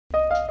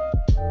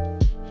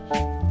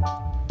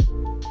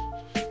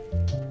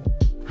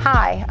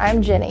Hi,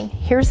 I'm Ginny.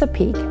 Here's a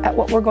peek at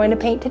what we're going to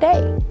paint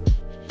today.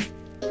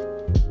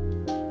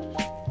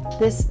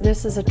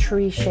 This is a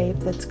tree shape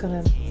that's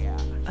going to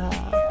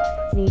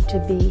need to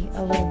be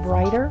a little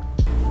brighter,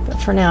 but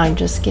for now I'm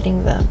just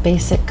getting the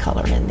basic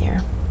color in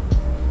there.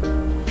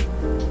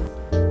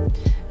 A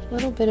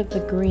little bit of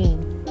the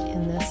green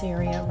in this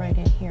area right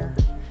in here,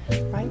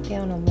 right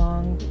down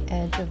along the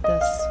edge of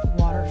this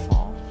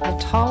waterfall. The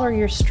taller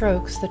your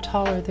strokes, the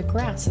taller the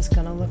grass is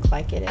going to look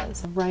like it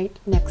is. Right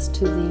next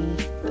to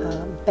the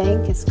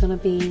bank is going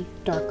to be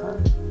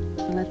darker.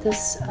 Let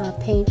this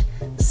paint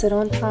sit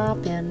on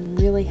top and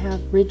really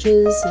have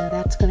ridges, and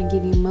that's going to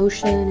give you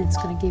motion. It's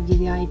going to give you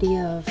the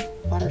idea of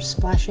water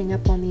splashing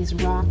up on these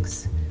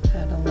rocks.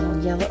 Add a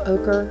little yellow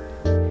ochre.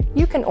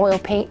 You can oil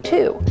paint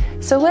too,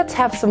 so let's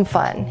have some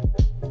fun.